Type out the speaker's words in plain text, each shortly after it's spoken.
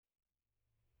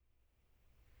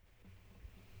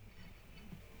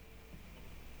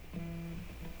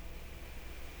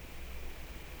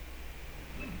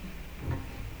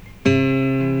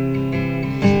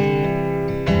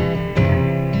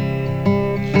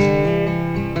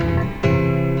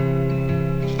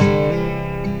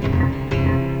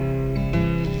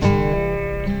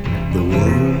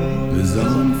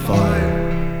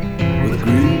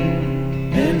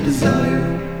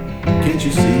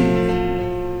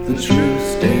the truth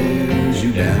stares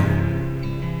you down.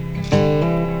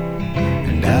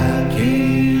 And I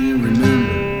can't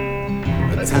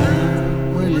remember a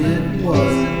time when it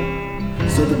wasn't.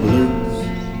 So the blues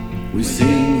we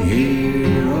sing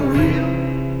here are real.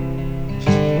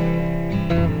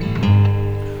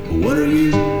 What are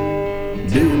you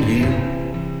doing here?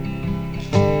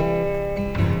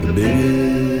 The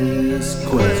biggest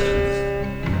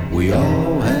questions we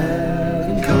all have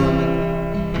in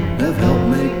common have helped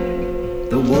make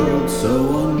the world so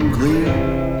unclear.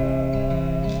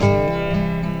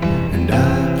 And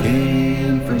I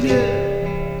can't forget,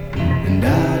 and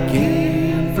I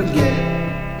can't forget,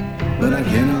 but I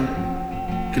cannot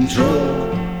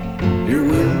control your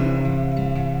will.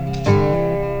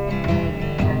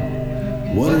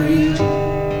 What are you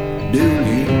doing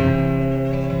here?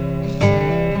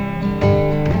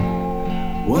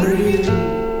 What are you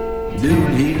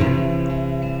doing here?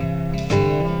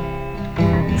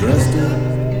 Dressed up,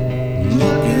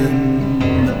 looking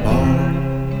the part.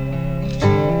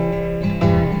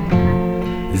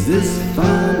 Is this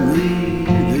finally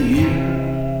the year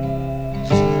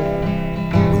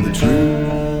when the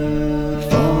truth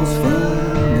falls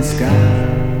from the sky?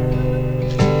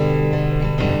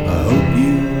 I hope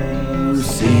you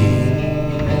see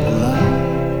the light.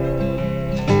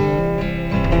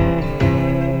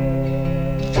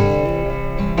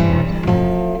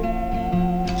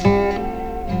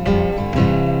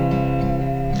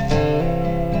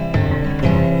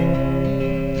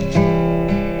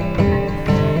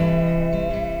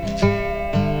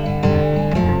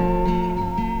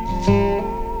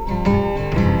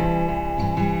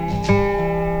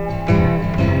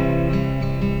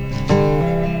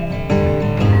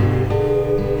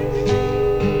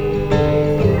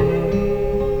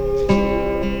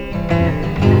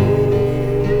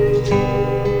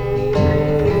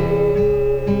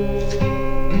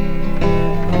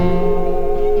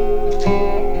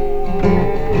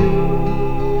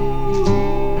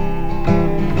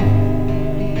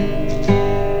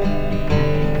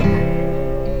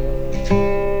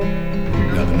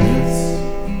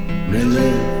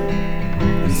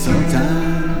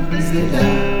 Sometimes they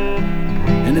die,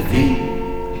 and if he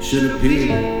should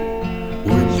appear,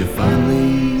 would you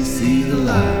finally see the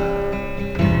light?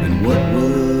 And what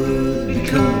would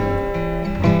become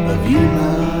of you,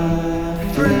 my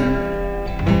friend,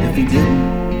 if he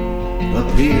didn't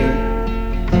appear?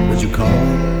 Would you call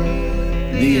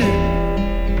it the end?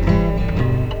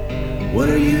 What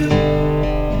are you